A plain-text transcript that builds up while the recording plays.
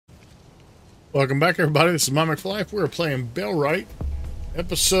Welcome back, everybody. This is Mommicked for Life. We're playing Bellwright,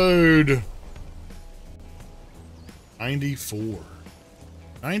 episode 94.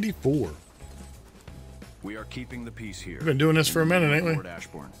 94. We are keeping the peace here. We've been doing this for a minute, ain't we? Lord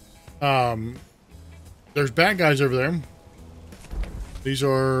Ashbourne. There's bad guys over there. These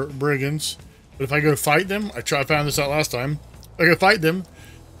are brigands. But if I go fight them, I found this out last time. If I go fight them,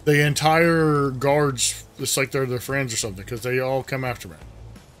 the entire guards, it's like they're their friends or something, because they all come after me.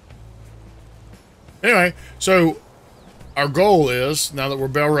 Anyway, so our goal is, now that we're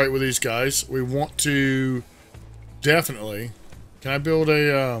Bellwright with these guys, we want to definitely, can I build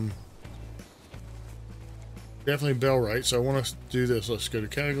a, definitely Bellwright, so I want to do this. Let's go to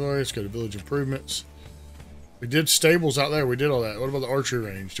category, let's go to village improvements. We did stables out there, we did all that. What about the archery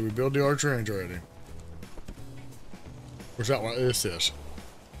range? Did we build the archery range already? Where's that one? This is.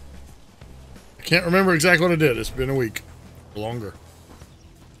 I can't remember exactly what I did. It's been a week. Longer.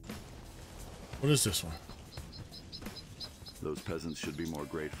 What is this one? Those peasants should be more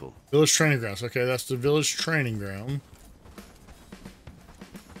grateful. Village training grounds. Okay, that's the village training ground.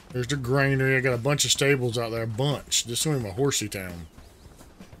 There's the granary. I got a bunch of stables out there. A bunch. This is only my horsey town.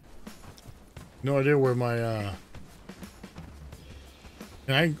 No idea where my,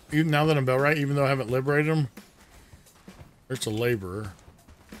 Can I, even now that I'm Bellwright, even though I haven't liberated them, there's a laborer.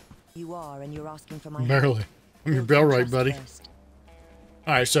 You are, and you're asking for my Barely. help. I'm your Build Bellwright, trust buddy. first.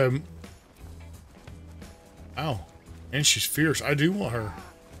 Alright, so... Wow. And she's fierce. I do want her.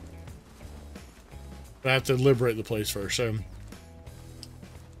 But I have to liberate the place first, so...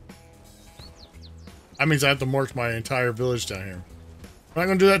 That means I have to march my entire village down here. I'm not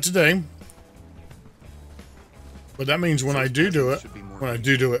going to do that today. But that means when I do it,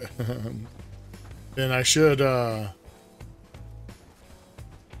 then I should, Hello.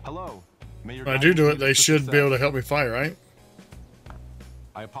 when I do it, they should be able to help me fight, right?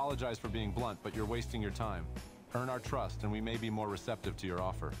 I apologize for being blunt, but you're wasting your time. Earn our trust, and we may be more receptive to your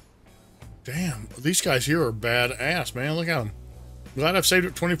offer. Damn, these guys here are badass, man. Look at them. Glad I've saved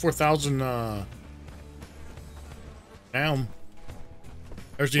up 24,000, down.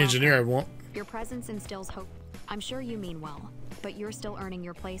 There's the engineer I want. Your presence instills hope. I'm sure you mean well, but you're still earning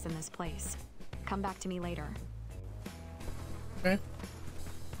your place in this place. Come back to me later. Okay.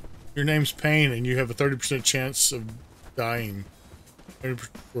 Your name's Payne, and you have a 30% chance of dying.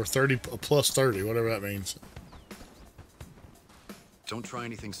 Or 30, plus 30, whatever that means. Don't try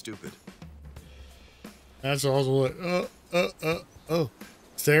anything stupid. That's also like, oh.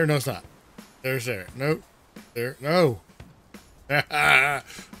 It's there? No, it's not. There's there. Nope. There. No.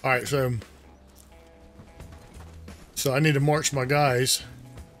 Alright, so I need to march my guys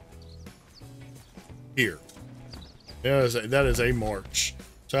here. That is a march.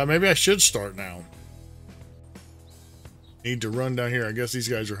 So maybe I should start now. Need to run down here. I guess these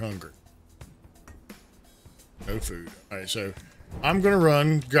guys are hungry. No food. Alright, so I'm gonna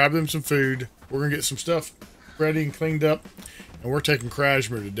run, grab them some food. We're gonna get some stuff ready and cleaned up. And we're taking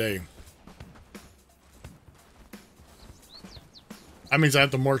Crasmere today. That means I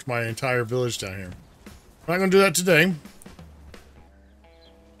have to march my entire village down here. I'm not going to do that today.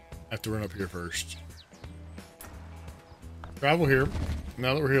 I have to run up here first. Travel here.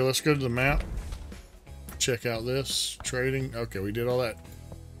 Now that we're here, let's go to the map. Check out this. Trading. Okay, we did all that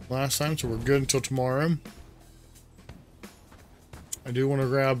last time, so we're good until tomorrow. I do want to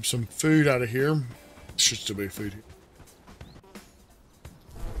grab some food out of here. There should still be food here.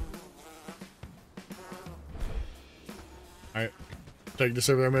 Alright. Take this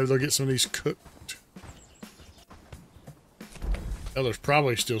over there. Maybe they'll get some of these cooked. Hell, there's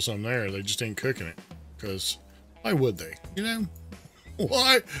probably still some there. They just ain't cooking it. Because why would they? You know?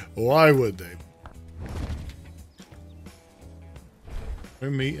 Why would they? No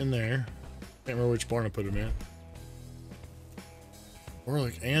meat in there. Can't remember which barn I put them in.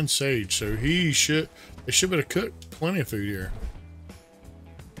 Orlick and Sage. So they should be able to cook plenty of food here.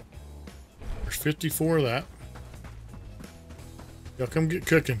 There's 54 of that. Y'all come get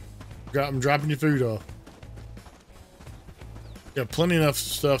cooking. I'm dropping your food off. Got plenty enough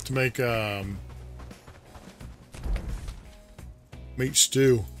stuff to make meat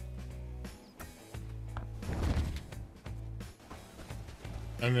stew.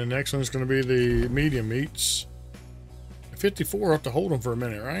 And the next one's going to be the medium meats. 54, I'll have to hold them for a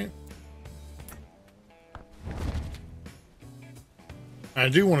minute, right? I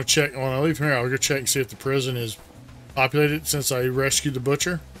do want to check, when I leave here, I'll go check and see if the prison is populated since I rescued the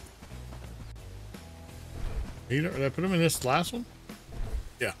butcher. Did I put him in this last one?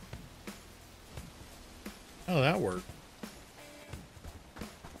 Yeah. How did that work?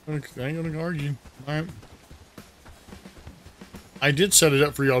 I ain't gonna argue. Alright. I did set it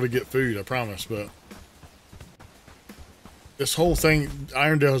up for y'all to get food, I promise, but this whole thing,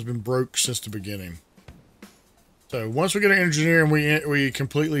 Irondale has been broke since the beginning. So once we get an engineer and we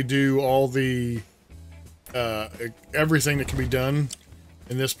completely do all the everything that can be done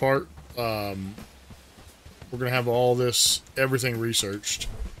in this part, we're gonna have all this everything researched.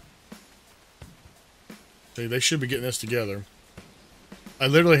 See, they should be getting this together. I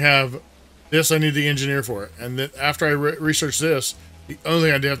literally have this. I need the engineer for it, and then after I research this, the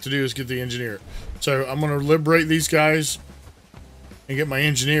only thing I have to do is get the engineer. So I'm gonna liberate these guys and get my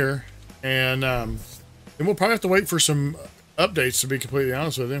engineer, and then we'll probably have to wait for some updates, to be completely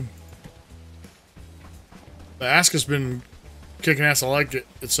honest with you. The Ask has been kicking ass. I like it.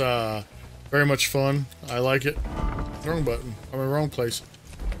 It's very much fun. I like it. Wrong button. I'm in the wrong place.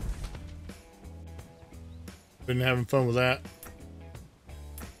 Been having fun with that.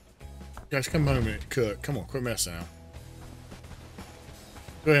 Guys, come home and cook. Come on, quit messing now.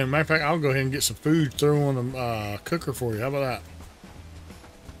 Go ahead. Matter of fact, I'll go ahead and get some food, throw on the cooker for you. How about that?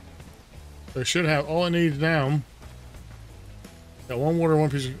 So I should have all I need now. Got one water, one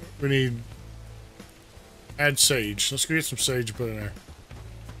piece of, we need add sage. Let's go get some sage and put it in there.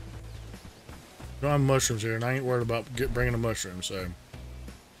 I don't have mushrooms here, and I ain't worried about bringing a mushroom, so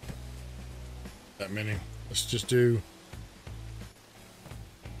that many. Let's just do.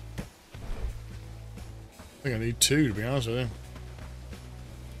 I think I need 2, to be honest with you.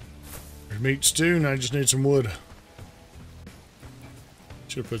 There's meat stew, and I just need some wood.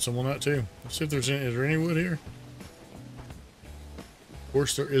 Should have put some on that too. Let's see if there's any. Is there any wood here? Of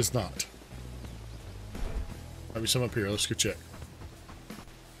course, there is not. Might be some up here. Let's go check.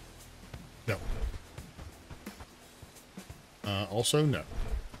 No. Also, no.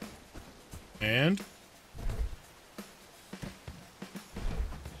 And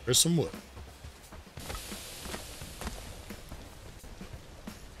there's some wood.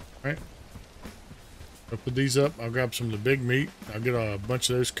 All right. I'll put these up. I'll grab some of the big meat. I'll get a bunch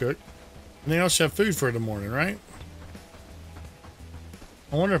of those cooked. And they also have food for the morning, right?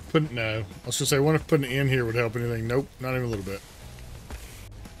 I wonder if putting, no. I was gonna say, I wonder if putting it in here would help anything. Nope, not even a little bit.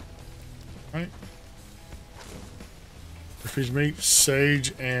 All right. First piece of meat,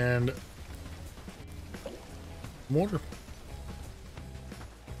 sage, and water.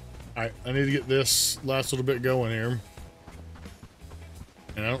 All right, I need to get this last little bit going here.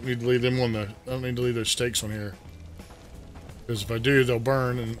 And I don't need to leave them on the. I don't need to leave those steaks on here, because if I do, they'll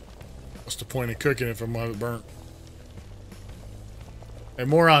burn. And what's the point of cooking if I'm gonna have it burnt? Hey,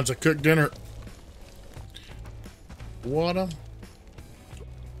 morons! I cooked dinner. Water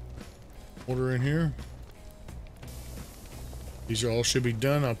in here. These all should be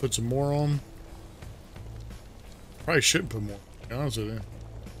done. I'll put some more on. Probably shouldn't put more, to be honest with you.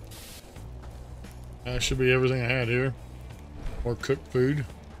 That should be everything I had here. More cooked food.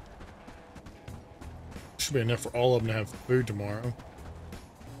 Should be enough for all of them to have food tomorrow.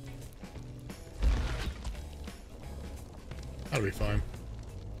 That'll be fine.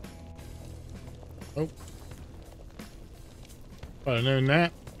 Oh. If I'd have known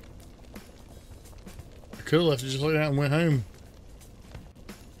that, I could have left it just like that and went home.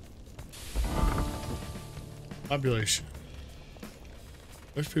 Population.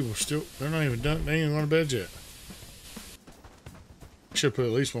 Those people still, they're not even done, they ain't even gone to bed yet. Should put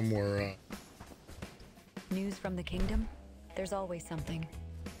at least one more. News from the kingdom? There's always something.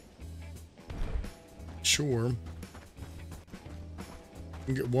 Sure. We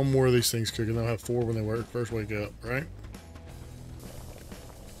can get one more of these things cooking. They'll have 4 when they first wake up, right?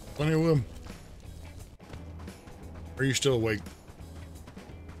 Plenty of them. Are you still awake?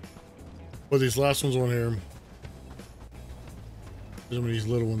 Well, these last ones on here. Some of these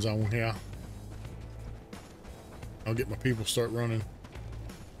little ones I want here. I'll get my people start running.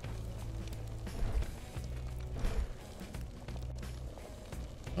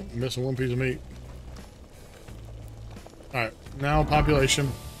 Oh, I'm missing one piece of meat. Alright, now population.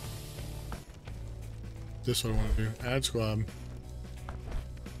 This is what I want to do. Add squad.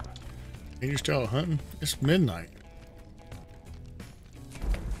 Can you still out hunting? It's midnight.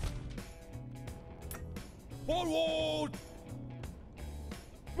 Forward!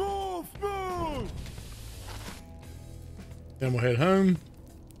 Move! Move! Then we'll head home.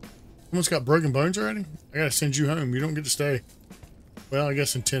 Someone's got broken bones already? I gotta send you home. You don't get to stay. Well, I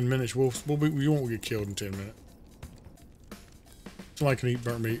guess in 10 minutes you won't get killed in 10 minutes. Somebody can eat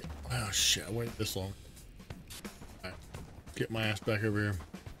burnt meat. Oh shit! I waited this long. All right, get my ass back over here.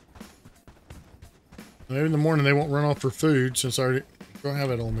 Maybe in the morning they won't run off for food since I already don't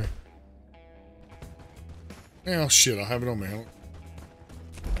have it on me. Oh shit! I'll have it on me.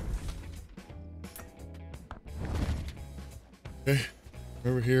 Okay,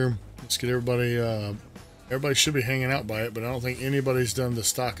 over here. Let's get everybody. Everybody should be hanging out by it, but I don't think anybody's done the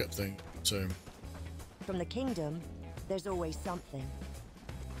stock up thing. So From the kingdom, there's always something.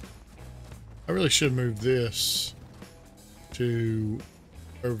 I really should move this to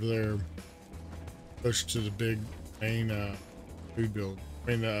over there, closer to the big main food build.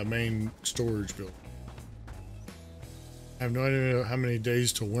 I mean, main storage build. I have no idea how many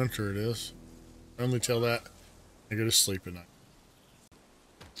days till winter it is. I only tell that I go to sleep at night.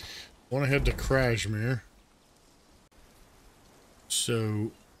 I want to head to Crasmere.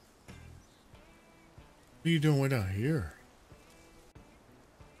 So, what are you doing way down here?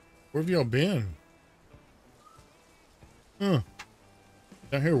 Where have y'all been? Huh.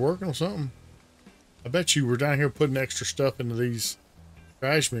 Down here working on something? I bet you were down here putting extra stuff into these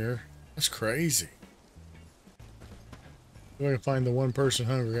Crasmere. That's crazy. If I can find the one person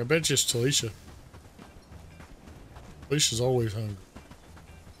hungry. I bet you it's Talisha. Talisha's always hungry.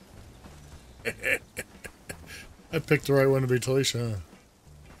 I picked the right one to be Talisha, huh?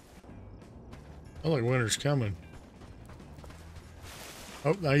 I like winter's coming.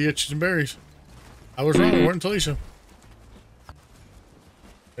 Oh, now you get you some berries. I was wrong, it wasn't Talisha.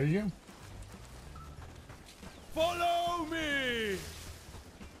 There you go. Follow me!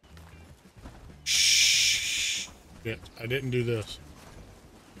 Shh. Yeah, I didn't do this.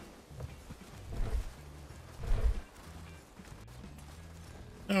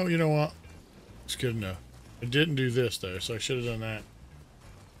 Oh, you know what? It's good enough. I didn't do this though, so I should have done that.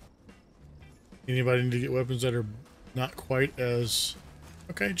 Anybody need to get weapons that are not quite as...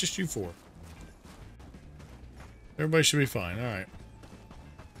 Okay, just you four. Everybody should be fine. Alright.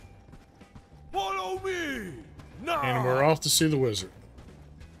 Follow me! Now! And we're off to see the wizard.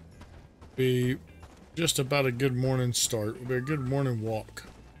 Be just about a good morning start. It'll be a good morning walk.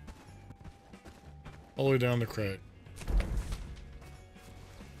 All the way down the crag.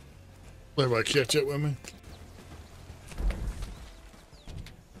 Everybody catch up with me.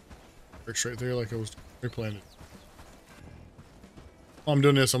 Straight there like I was replanted. While I'm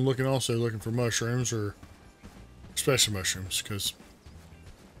doing this, I'm also looking for mushrooms or special mushrooms because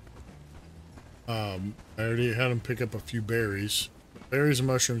I already had them pick up a few berries. Berries and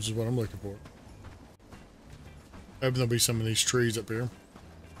mushrooms is what I'm looking for. Maybe there'll be some of these trees up here.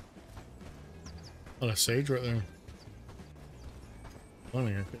 Oh, a sage right there.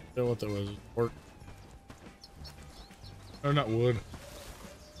 Funny, I couldn't tell what that was. Work. Oh, not wood.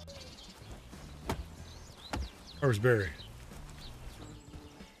 Where's Barry?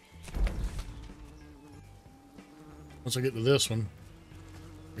 Once I get to this one,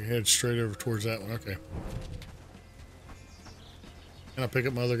 we head straight over towards that one. Okay. And I pick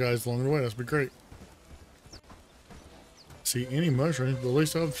up my other guys along the way. That'd be great. See any mushrooms, but at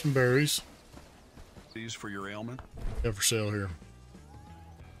least I have some berries. These for your ailment? Yeah, for sale here.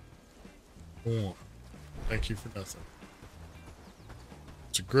 Oh, thank you for nothing.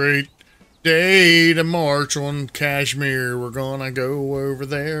 It's a great day to march on Crasmere. We're gonna go over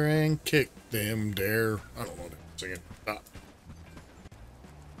there and kick them there. I don't know what I'm singing. Stop.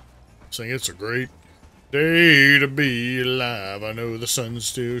 Sing, it's a great day to be alive. I know the sun's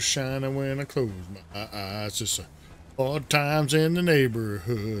still shining when I close my eyes. It's a hard times in the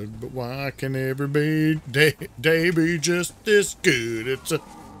neighborhood, but why can every day be just this good? It's a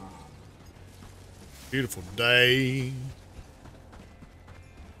beautiful day.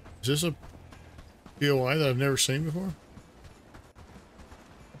 Is this a POI that I've never seen before?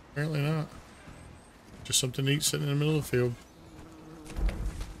 Apparently not. Just something neat sitting in the middle of the field.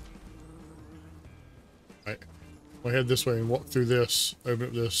 Alright. I'll head this way and walk through this. Open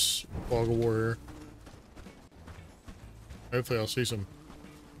up this fog of war here. Hopefully I'll see some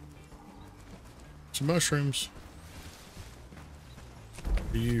mushrooms.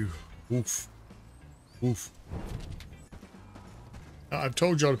 For you. Oof. Oof. I've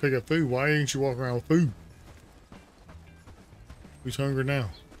told y'all to pick up food. Why ain't you walking around with food? Who's hungry now?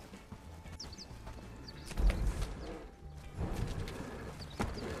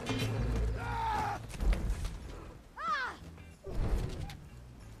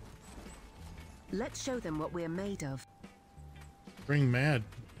 Let's show them what we're made of. Bring mad.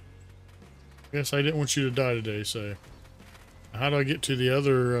 Guess I didn't want you to die today, so how do I get to the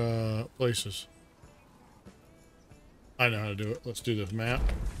other places? I know how to do it. Let's do this map.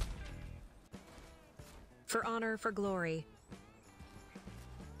 For honor, for glory.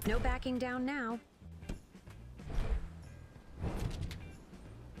 No backing down now.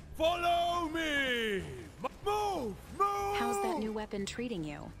 Follow me! Move! Move! How's that new weapon treating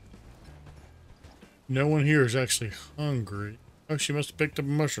you? No one here is actually hungry. Oh, she must have picked up a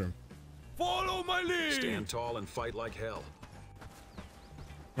mushroom. Follow my lead! Stand tall and fight like hell.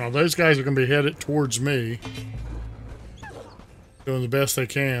 Now those guys are going to be headed towards me. Doing the best they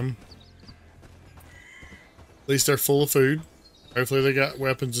can. At least they're full of food. Hopefully they got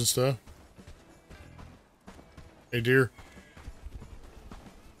weapons and stuff. Hey dear.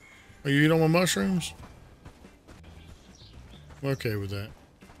 Are you eating all my mushrooms? I'm okay with that.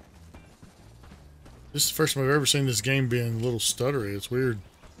 This is the first time I've ever seen this game being a little stuttery. It's weird.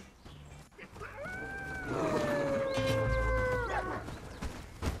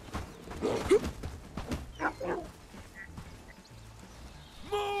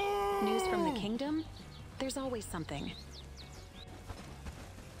 News from the kingdom? There's always something.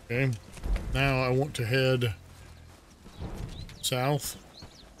 Okay. Now I want to head south.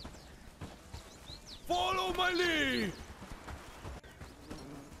 Follow my lead.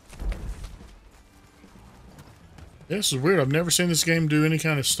 This is weird. I've never seen this game do any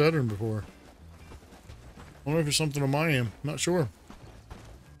kind of stuttering before. I wonder if it's something on my end. I'm not sure.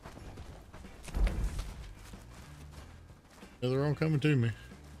 Yeah, they're all coming to me.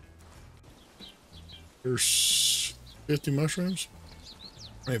 There's 50 mushrooms.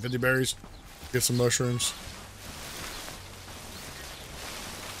 Hey, 50 berries. Get some mushrooms.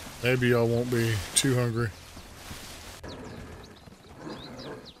 Maybe y'all won't be too hungry.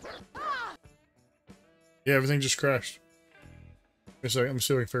 Yeah, everything just crashed. Wait a second, let me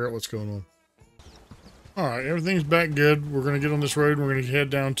see if I can figure out what's going on. Alright, everything's back good. We're going to get on this road and we're going to head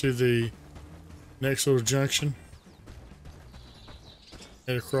down to the next little junction.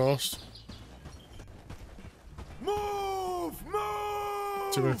 Head across. Move!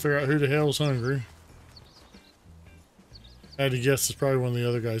 Move! See if I can figure out who the hell's hungry. I had to guess it's probably one of the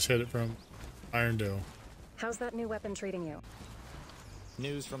other guys headed from Irondale. How's that new weapon treating you?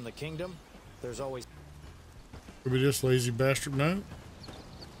 News from the kingdom? There's always... Could be this lazy bastard. No.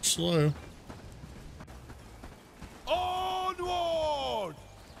 Slow. Onward!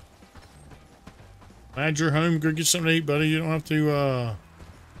 Glad you're home. Go get something to eat, buddy. You don't have to, you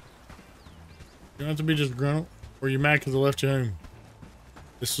don't have to be disgruntled. Or you mad because I left you home.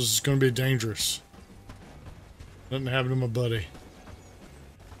 This was going to be dangerous. Nothing happened to my buddy.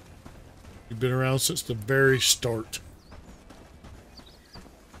 You've been around since the very start.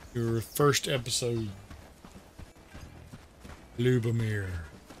 Your first episode. Lubomir.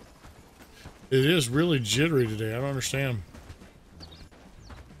 It is really jittery today. I don't understand.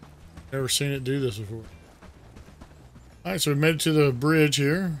 Never seen it do this before. Alright, so we made it to the bridge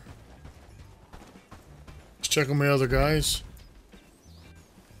here. Let's check on my other guys.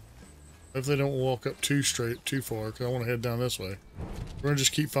 Hopefully they don't walk up too far, because I want to head down this way. We're going to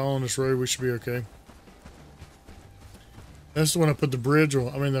just keep following this road. We should be okay. That's the one I put the bridge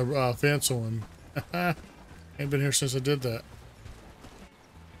on. I mean, the fence on. Ain't been here since I did that.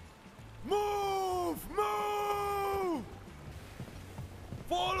 Move! Move!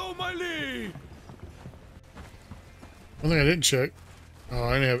 Follow my lead! One thing I didn't check. Oh,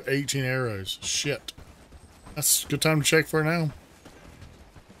 I only have 18 arrows. Shit. That's a good time to check for now.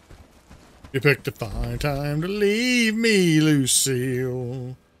 You picked a fine time to leave me,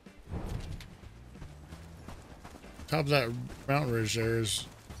 Lucille. Top of that mountain ridge there is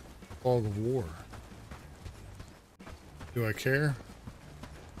fog of war. Do I care?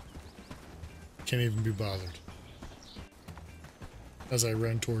 Can't even be bothered. As I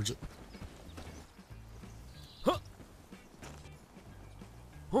run towards it.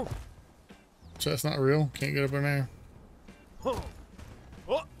 So that's not real? Can't get up in there?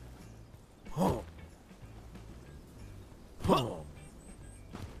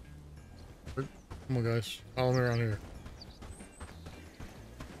 Come on, guys. Follow me around here.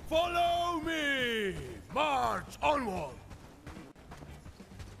 Follow me! March onward!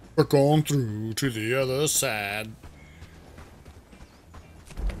 We're going through to the other side.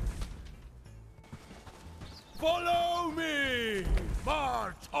 Follow me!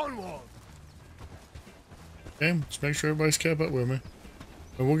 March onward! Okay, let's make sure everybody's kept up with me.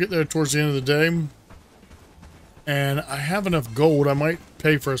 And we'll get there towards the end of the day. And I have enough gold. I might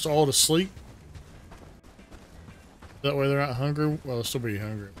pay for us all to sleep. That way they're not hungry. Well, they'll still be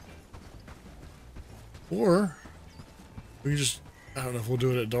hungry. Or we can just, I don't know if we'll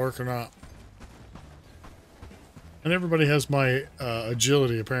do it at dark or not. And everybody has my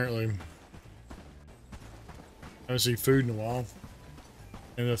agility, apparently. I haven't seen food in a while.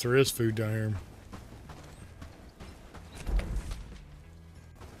 And if there is food down here.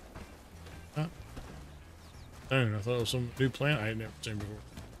 Huh? Dang, I thought it was some new plant I had never seen before.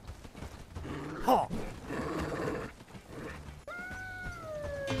 Huh.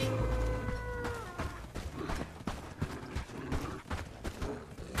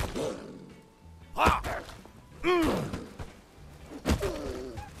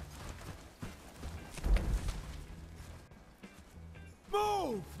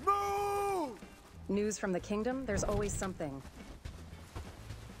 News from the kingdom? There's always something.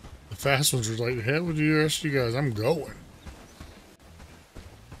 The fast ones are like, the hell with the rest of you guys, I'm going.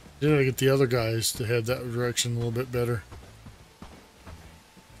 Then I get the other guys to head that direction a little bit better.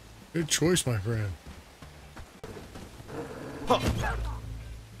 Good choice, my friend.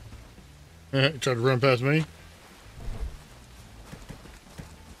 Try to run past me.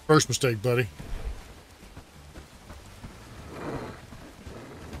 First mistake, buddy.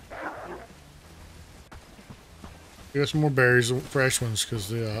 We got some more berries, fresh ones, because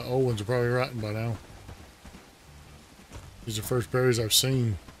the old ones are probably rotten by now. These are the first berries I've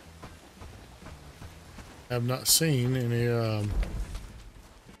seen. Have not seen any.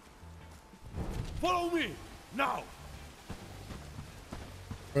 Follow me now.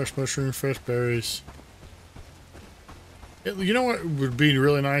 Fresh mushrooms, fresh berries. You know what would be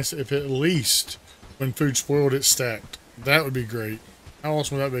really nice if at least when food spoiled it stacked. That would be great. How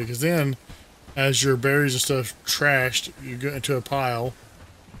awesome would that be? Because then, as your berries and stuff trashed, you get into a pile,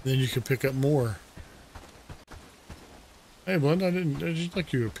 then you can pick up more. Hey, Blend, I just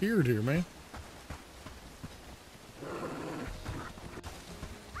like you appeared here, man.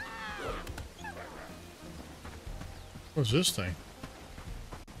 What's this thing?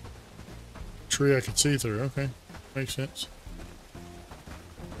 Tree I can see through. Okay, makes sense.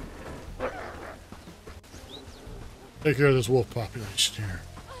 Take care of this wolf population here.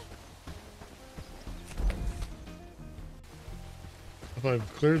 If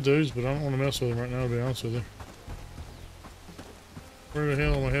I've cleared those, but I don't want to mess with them right now, to be honest with you. Where the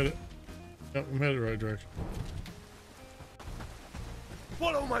hell am I headed? Yep, I'm headed the right direction.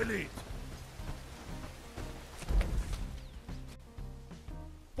 Follow my lead.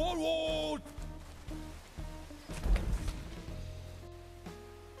 Forward.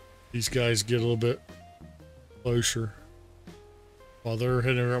 These guys get a little bit closer. While they're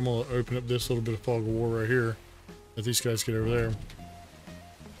heading over, I'm going to open up this little bit of fog of war right here. Let these guys get over there.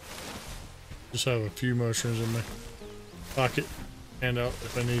 Just have a few mushrooms in my pocket. Hand out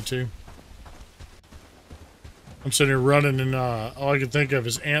if I need to. I'm sitting here running and all I can think of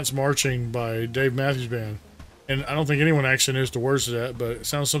is Ants Marching by Dave Matthews Band. And I don't think anyone actually knows the words to that, but it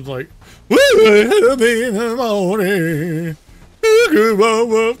sounds something like, "We will be in the morning.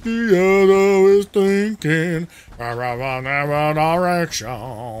 What the other is thinking. Never direction.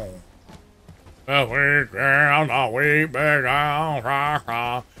 The weekend, the week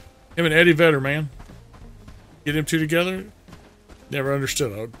began." Him and Eddie Vedder, man. Get them two together. Never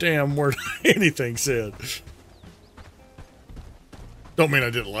understood a damn word anything said. Don't mean I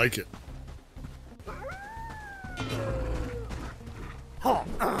didn't like it.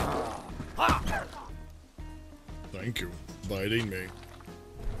 Thank you for biting me.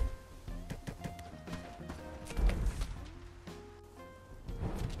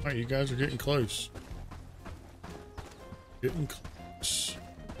 Alright, you guys are getting close. Getting close.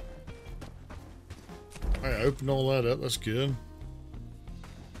 Alright, I opened all that up. That's good.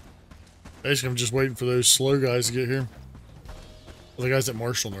 Basically, I'm just waiting for those slow guys to get here. Well, the guys that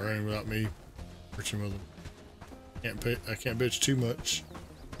marshal are running without me searching with them. I can't bitch too much.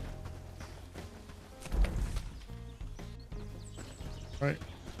 Right.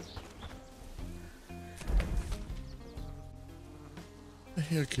 What the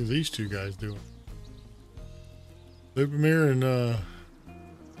heck are these two guys doing? Lubomir and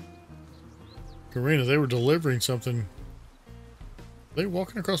Karina, they were delivering something. Are they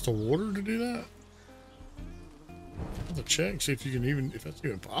walking across the water to do that? I have to check, see if you can even, if that's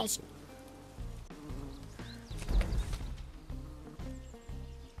even possible.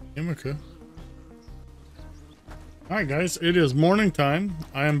 Emika. Alright guys, it is morning time.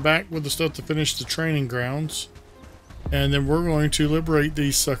 I am back with the stuff to finish the training grounds. And then we're going to liberate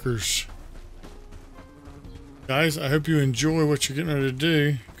these suckers. Guys, I hope you enjoy what you're getting ready to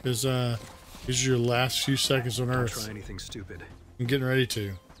do. Because these are your last few seconds on Earth. Don't try anything stupid. I'm getting ready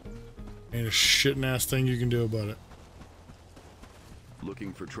to. Ain't a shitting ass thing you can do about it.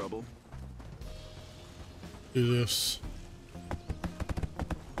 Looking for trouble? Do this.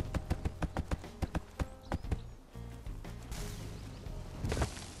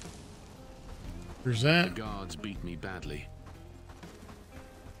 There's that. The guards beat me badly.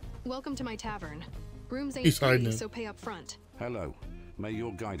 Welcome to my tavern. Rooms ain't He's hiding free, it. so pay up front. Hello. May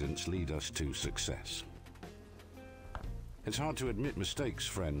your guidance lead us to success. It's hard to admit mistakes,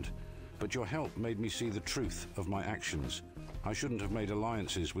 friend, but your help made me see the truth of my actions. I shouldn't have made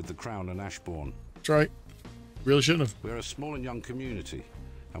alliances with the Crown and Ashbourne. That's right. Really shouldn't have. We're a small and young community,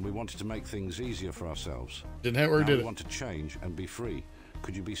 and we wanted to make things easier for ourselves. Didn't have where now did we it. want to change and be free.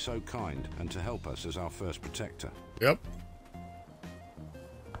 Could you be so kind and to help us as our first protector? Yep.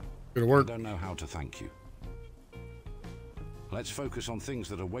 It'll I work. don't know how to thank you. Let's focus on things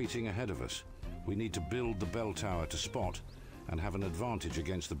that are waiting ahead of us. We need to build the bell tower to spot and have an advantage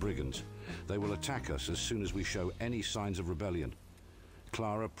against the brigands. They will attack us as soon as we show any signs of rebellion.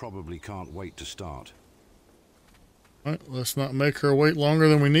 Clara probably can't wait to start. All right, let's not make her wait longer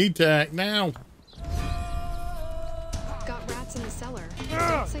than we need to act now. Got rats in the cellar.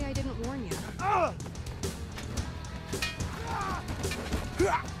 Don't say I didn't warn you.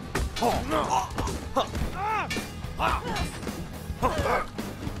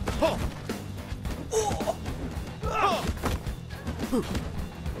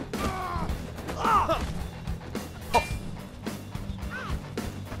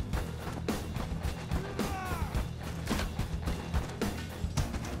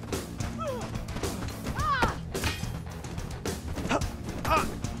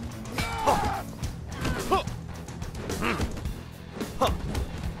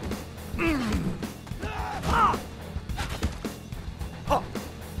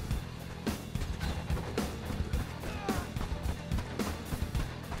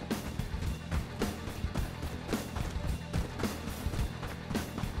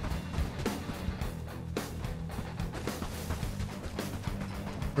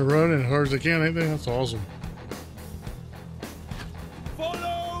 They're running as hard as they can, ain't they? That's awesome.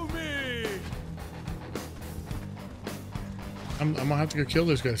 Follow me! I'm gonna have to go kill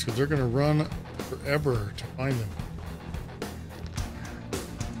those guys because they're gonna run forever to find them.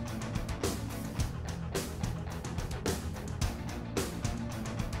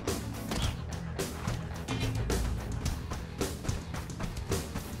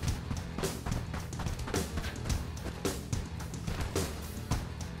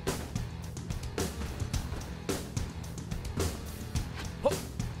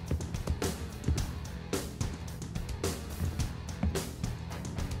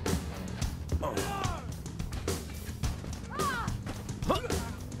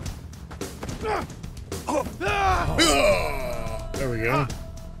 There we go.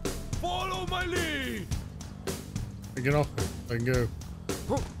 Follow my lead! Get off. I can go.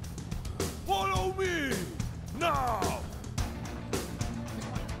 Follow me! Now!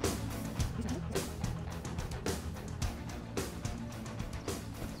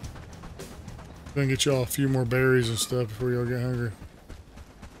 Gonna get y'all a few more berries and stuff before y'all get hungry.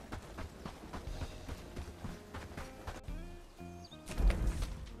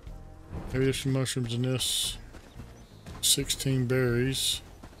 Maybe there's some mushrooms in this. 16 berries.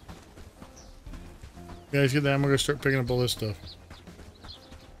 Guys, get that. I'm gonna start picking up all this stuff.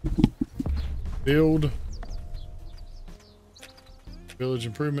 Build. Village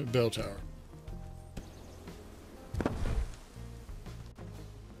improvement, bell tower.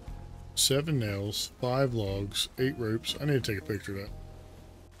 7 nails, 5 logs, 8 ropes. I need to take a picture of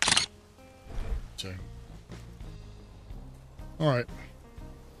that. So. Alright.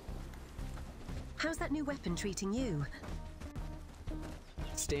 How's that new weapon treating you?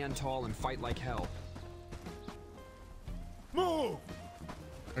 Stand tall and fight like hell. Move!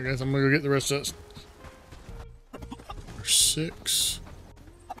 I guess I'm gonna go get the rest of that. There's 6.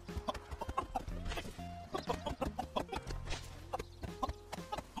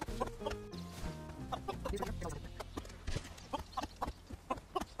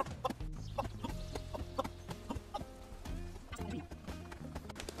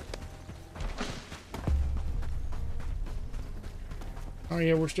 Oh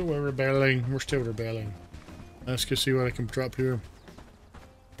yeah, we're still rebelling. We're still rebelling. Let's go see what I can drop here.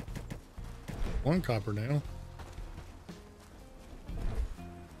 1 copper now.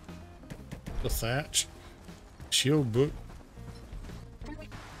 The thatch. Shield book.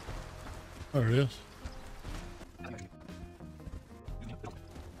 There it is.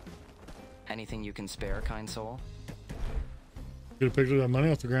 Anything you can spare, kind soul? Could have picked up that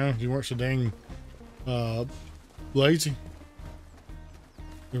money off the ground if you weren't so dang lazy.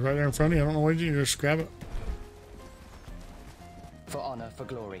 It's right there in front of you. I don't know what you do. Just grab it. For honor, for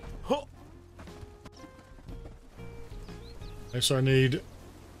glory. Okay, so I need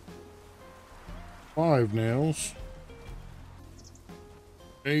 5 nails,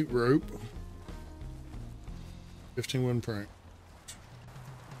 8 rope, 15 wooden plank.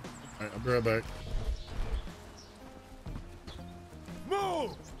 Alright, I'll be right back.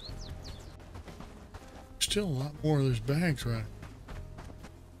 Move! Still a lot more of those bags, right?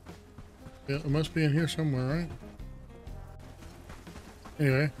 Yeah, it must be in here somewhere, right?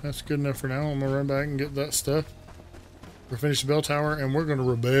 Anyway, that's good enough for now. I'm gonna run back and get that stuff. We're finished the bell tower, and we're gonna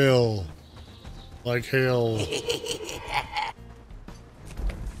rebel like hell.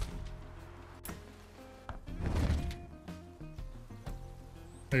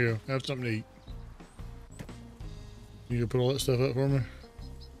 There you go. Have something to eat. You can put all that stuff up for me?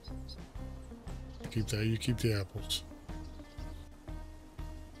 Keep that. You keep the apples.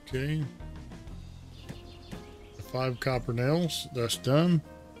 Okay. 5 copper nails. That's done.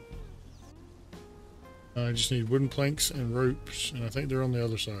 I just need wooden planks and ropes, and I think they're on the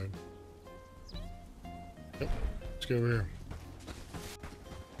other side. Yep. Let's go over here.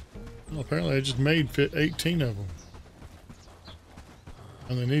 Well, apparently I just made 18 of them.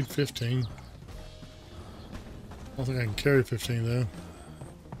 And they need 15. I don't think I can carry 15 though.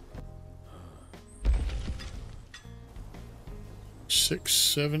 6,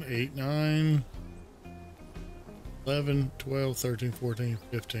 7, 8, 9, 11, 12, 13, 14,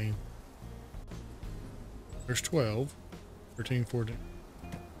 15. There's 12, 13, 14.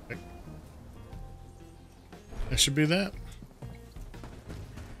 Okay. That should be that.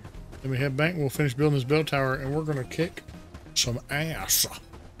 Then we head back and we'll finish building this bell tower and we're gonna kick some ass.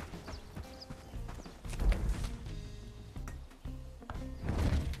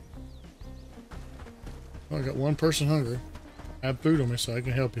 Well, I got one person hungry. I have food on me, so I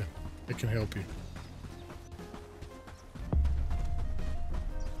can help you. I can help you.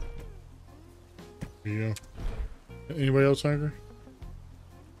 There you go. Anybody else hungry?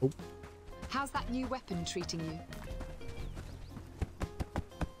 Oh. How's that new weapon treating you?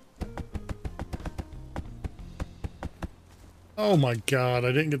 Oh my god,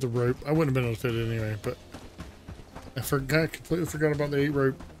 I didn't get the rope. I wouldn't have been able to fit it anyway, but I completely forgot about the 8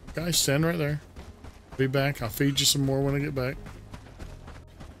 rope. Guys, stand right there. Be back. I'll feed you some more when I get back.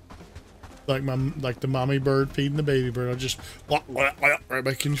 Like the mommy bird feeding the baby bird. I'll just right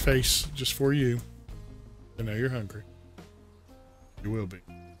back in your face just for you. I know you're hungry. You will be.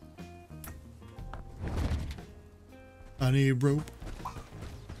 I need rope.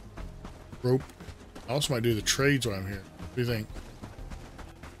 Rope. I also might do the trades while I'm here. What do you think?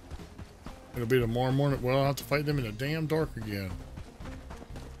 It'll be tomorrow morning. Well, I'll have to fight them in the damn dark again.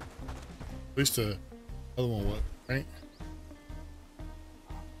 At least the other one would, right?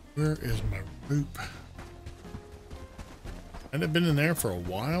 Where is my rope? Hadn't it been in there for a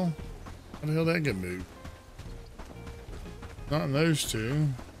while? How the hell did that get moved? Not in those two.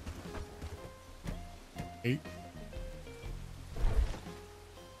 8.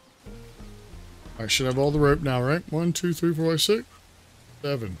 I should have all the rope now, right? 1, 2, 3, 4, 5, 6,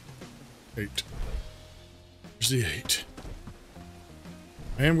 7, 8. There's the 8.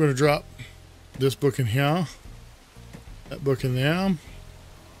 I am going to drop this book in here. That book in there.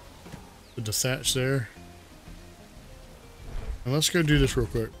 Put the thatch there. And let's go do this real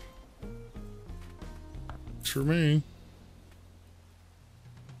quick. It's for me.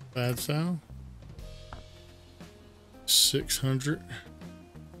 Bad sound. 600.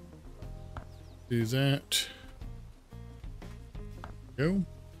 Do that. Go.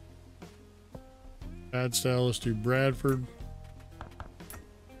 Bad style. Let's do Bradford.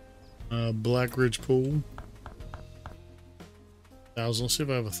 Black Ridge Pool. 1,000. Let's see if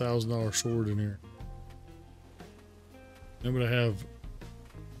I have $1,000 sword in here. Then would I have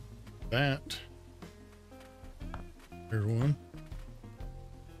that? There's one.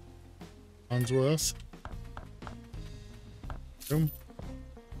 Farnsworth. Boom.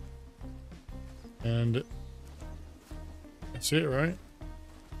 And that's it, right?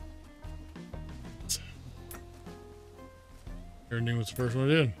 Everything was the first one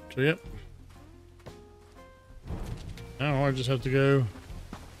I did. So, yep. Now I just have to go.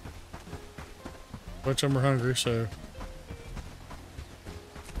 Bunch of them are hungry, so.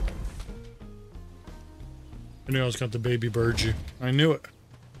 I knew I was got the baby bird you. I knew it.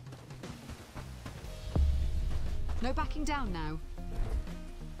 No backing down now.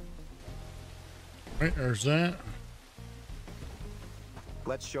 Right, there's that.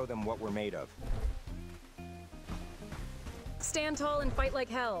 Let's show them what we're made of. Stand tall and fight like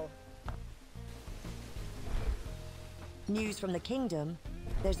hell. News from the kingdom,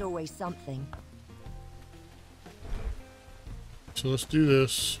 there's always something. So let's do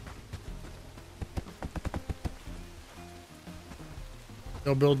this.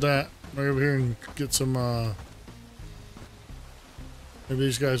 I'll build that right over here and get some, maybe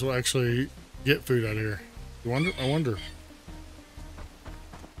these guys will actually get food out of here. I wonder.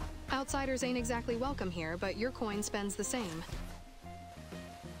 Outsiders ain't exactly welcome here, but your coin spends the same.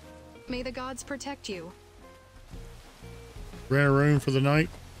 May the gods protect you. Ran a room for the night.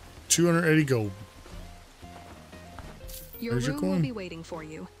 280 gold. Your There's room your coin. will be waiting for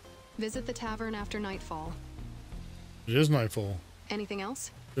you. Visit the tavern after nightfall. It is nightfall. Anything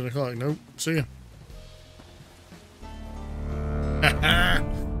else? 10 o'clock. Nope. See ya.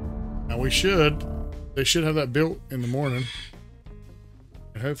 Now we should. They should have that built in the morning.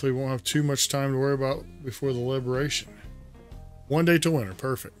 And hopefully we won't have too much time to worry about before the liberation. 1 day to winter.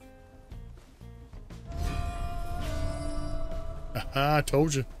 Perfect. I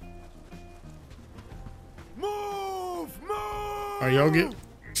told you. Move! All right, y'all get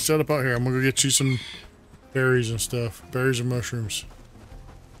set up out here. I'm gonna go get you some berries and stuff. Berries and mushrooms.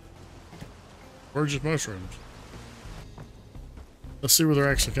 Or just mushrooms. Let's see where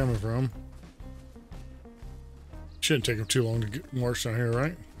they're actually coming from. Shouldn't take them too long to get march down here,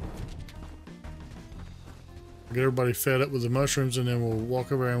 right? Get everybody fed up with the mushrooms, and then we'll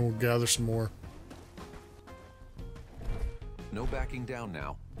walk over and we'll gather some more. No backing down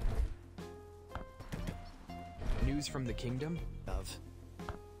now. News from the kingdom?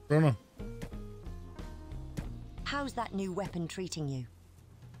 Run. How's that new weapon treating you?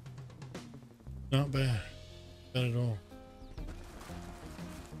 Not bad. Not at all.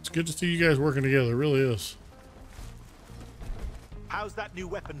 It's good to see you guys working together. It really is. How's that new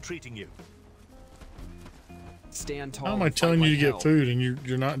weapon treating you? Stand tall. How am I telling you to get food and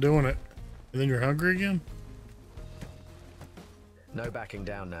you're not doing it? And then you're hungry again? No backing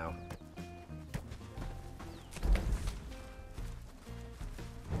down now.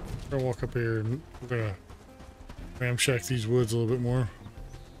 I'm gonna walk up here and we're gonna ramshack these woods a little bit more.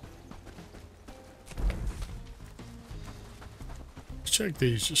 Let's check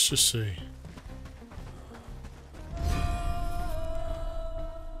these just to see.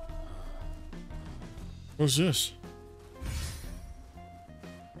 What's this?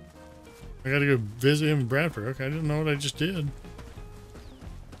 I gotta go visit him in Bradford. Okay, I didn't know what I just did.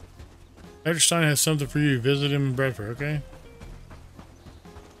 After Stein has something for you. Visit him in Bradford, okay?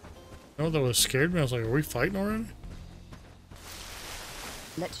 Oh, that was scared me. I was like, are we fighting already?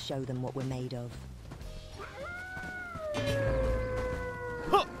 Let's show them what we're made of.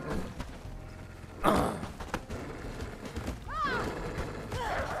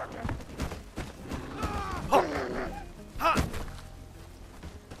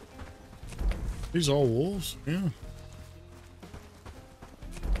 These all wolves? Yeah.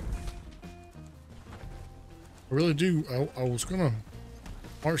 I really do. I was gonna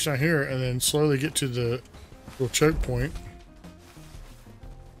march down here and then slowly get to the little choke point.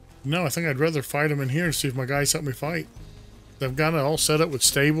 No, I think I'd rather fight them in here and see if my guys help me fight. They've got it all set up with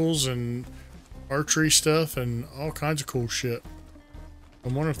stables and archery stuff and all kinds of cool shit.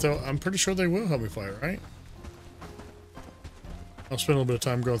 I'm wondering if they'll. I'm pretty sure they will help me fight, right? I'll spend a little bit of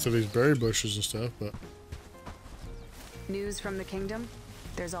time going through these berry bushes and stuff, but... News from the kingdom?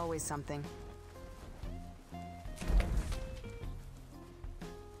 There's always something.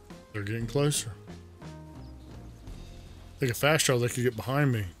 They're getting closer. Take a fast travel, they could get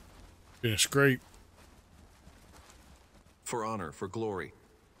behind me. Get a scrape. For honor, for glory.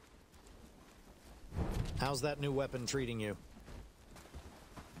 How's that new weapon treating you?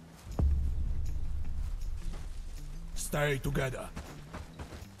 Stay together.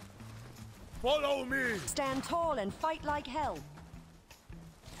 Follow me! Stand tall and fight like hell.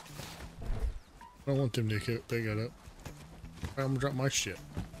 I don't want them to pick that up. I'm gonna drop my shit.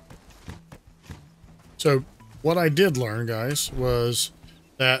 So, what I did learn, guys, was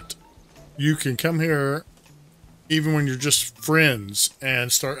that you can come here even when you're just friends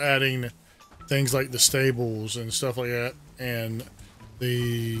and start adding things like the stables and stuff like that and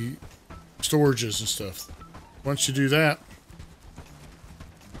the storages and stuff. Once you do that,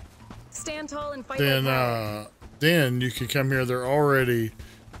 stand tall and fight then like hell. then you can come here. They're already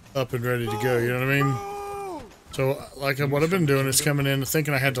up and ready to go. You know what I mean? So, like what I've been doing is coming in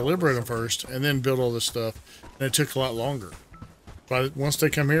thinking I had to liberate them first and then build all this stuff, and it took a lot longer. But once they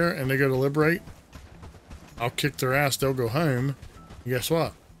come here and they go to liberate, I'll kick their ass. They'll go home. And guess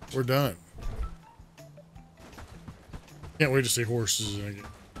what? We're done. Can't wait to see horses again.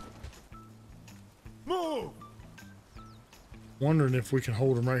 Move! Wondering if we can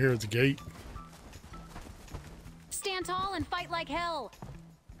hold them right here at the gate. Stand tall and fight like hell.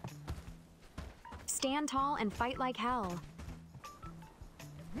 Stand tall and fight like hell.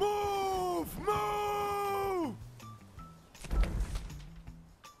 Move! Move!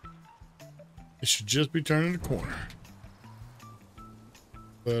 It should just be turning the corner.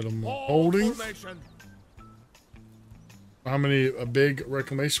 But I'm holding. How many a big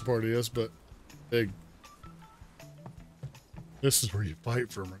reclamation party is, but big. This is where you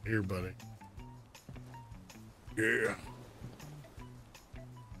fight from right here, buddy. Yeah.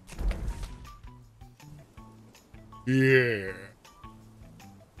 Yeah.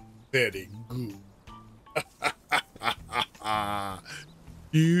 Very good.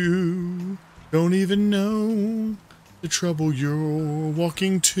 You don't even know the trouble you're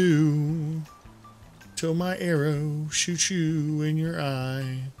walking to till my arrow shoots you in your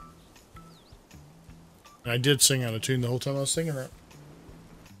eye. And I did sing out of tune the whole time I was singing that.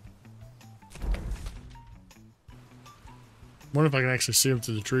 Wonder if I can actually see them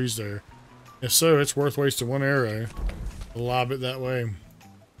through the trees there. If so, it's worth wasting one arrow to lob it that way.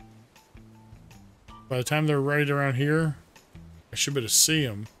 By the time they're right around here, I should be able to see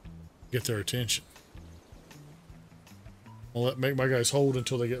them, get their attention. I'll make my guys hold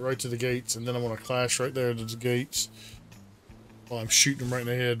until they get right to the gates, and then I'm going to clash right there to the gates while I'm shooting them right in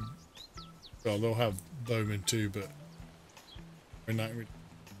the head. Well, they'll have bowmen too, but they're not.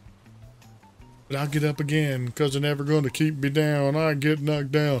 But I'll get up again, because they're never going to keep me down. I get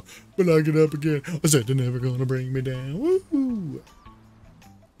knocked down, but I get up again. I said they're never going to bring me down. Woohoo!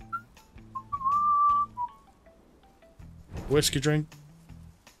 Whiskey drink?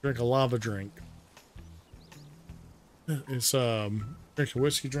 Drink a lava drink. It's, drinks a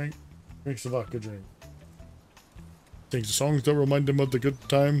whiskey drink, drinks a vodka drink. Sings the songs that remind him of the good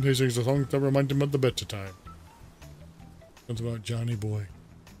time. He sings the songs that remind him of the better time. Something about Johnny Boy.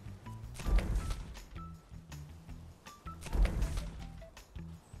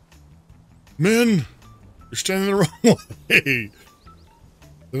 Men, you're standing the wrong way.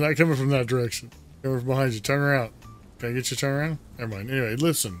 They're not coming from that direction. Coming from behind you. Turn around. Can I get you to turn around? Never mind. Anyway,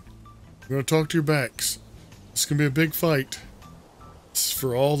 listen. I'm going to talk to your backs. It's going to be a big fight. It's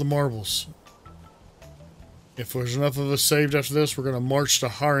for all the marbles. If there's enough of us saved after this, we're going to march to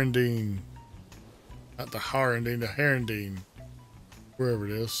Harendine. Not to Harendine, to Herendine. Wherever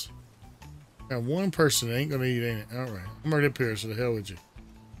it is. Now, one person that ain't going to eat, ain't it? Alright. I'm already up here, so the hell with you.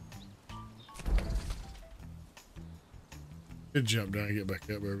 Good jump down and get back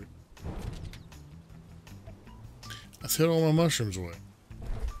up, baby. Let's hit all my mushrooms away.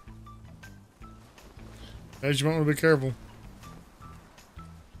 Guys, you might want to be careful.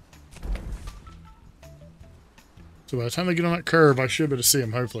 So by the time they get on that curve, I should be able to see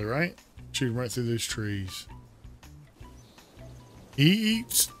them, hopefully, right? Shoot them right through these trees. He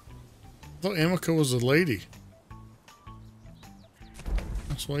eats? I thought Emika was a lady.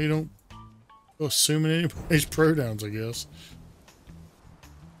 That's why you don't go assuming anybody's pronouns, I guess.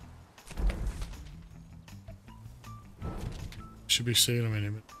 Should be seeing them in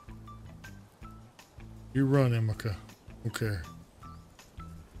a minute. You run, Emika. Don't care.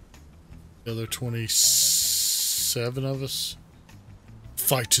 The other 27 of us.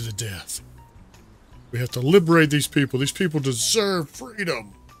 Fight to the death. We have to liberate these people. These people deserve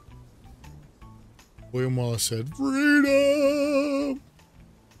freedom. William Wallace said, freedom! Is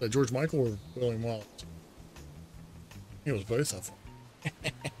that George Michael or William Wallace? It was both of them.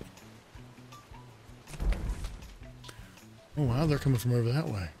 Oh wow, they're coming from over that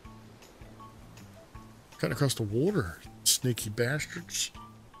way. Cutting across the water. Sneaky bastards.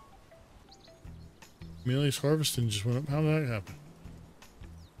 Amelia's harvesting just went up. How did that happen?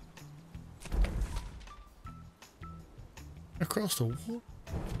 Across the water?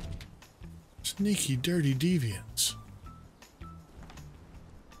 Sneaky, dirty deviants.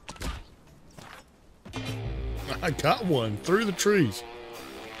 I got one through the trees.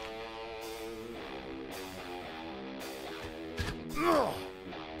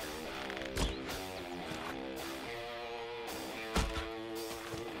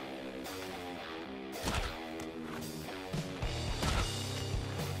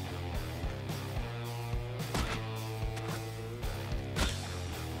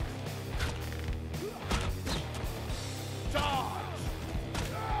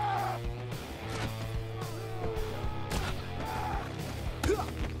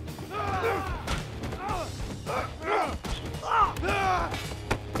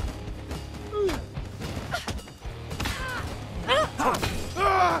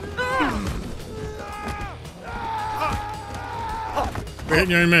 We're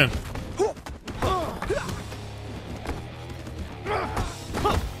hitting your man.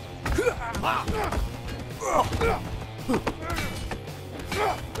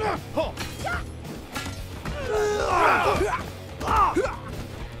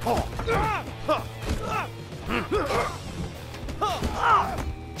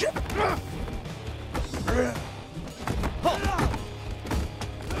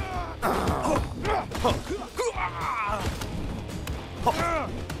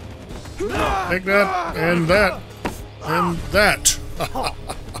 Take that, and that, and that.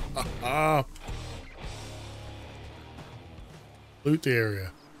 Loot the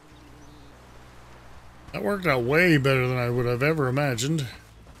area. That worked out way better than I would have ever imagined.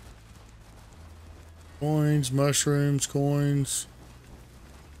 Coins, mushrooms, coins.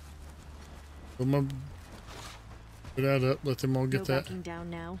 Put that up, let them all get that. Backing down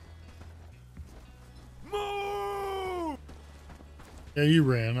now. Yeah, you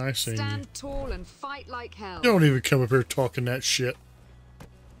ran. I seen you. Stand tall and fight like hell. You don't even come up here talking that shit.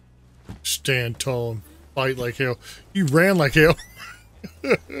 Stand tall and fight like hell. You ran like hell.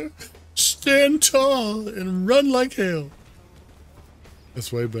 Stand tall and run like hell.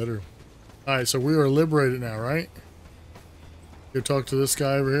 That's way better. Alright, so we are liberated now, right? Go talk to this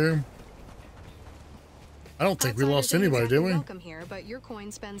guy over here. I don't think we lost anybody, did we? Welcome here, but your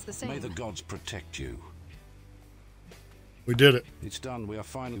coin spends the same. May the gods protect you. We did it. It's done. We are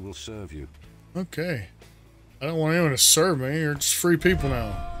finally will serve you. Okay. I don't want anyone to serve me. You're just free people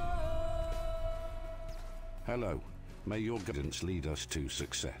now. Hello. May your guidance lead us to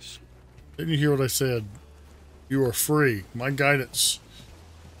success. Didn't you hear what I said? You are free. My guidance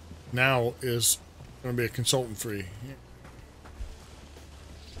now is going to be a consultant free.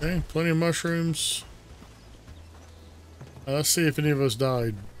 Okay, plenty of mushrooms. Let's see if any of us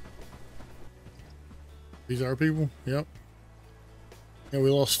died. These are our people? Yep. Yeah, we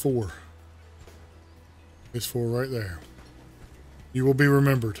lost 4. There's 4 right there. You will be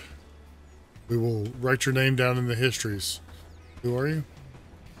remembered. We will write your name down in the histories. Who are you?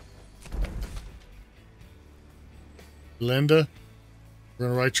 Linda. We're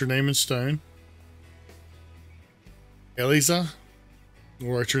going to write your name in stone. Eliza.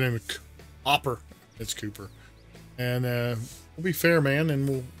 We'll write your name in Hopper. It's Cooper. And we'll be fair, man,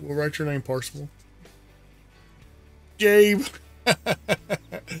 and we'll write your name Parsable. Gabe.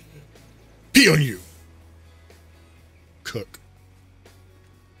 Pee on you. Cook.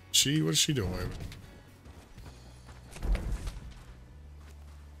 What is she doing?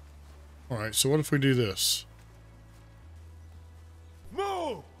 Alright, so what if we do this?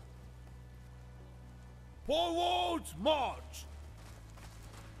 Move! Forward march!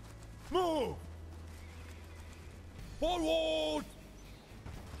 Move! Forward!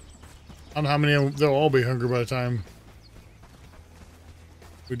 I don't know how many of them, they'll all be hungry by the time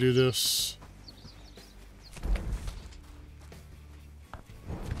we do this.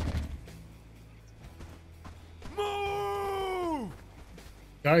 Move!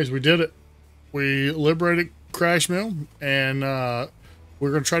 Guys, we did it. We liberated Crasmere, and we're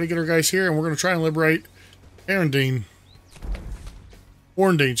going to try to get our guys here, and we're going to try and liberate Orndine,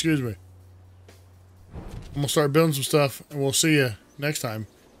 excuse me. I'm going to start building some stuff, and we'll see you next time.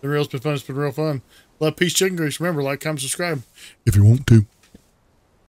 It's been real, it's been fun, it's been real fun. Love, peace, chicken grease. Remember, like, comment, subscribe if you want to.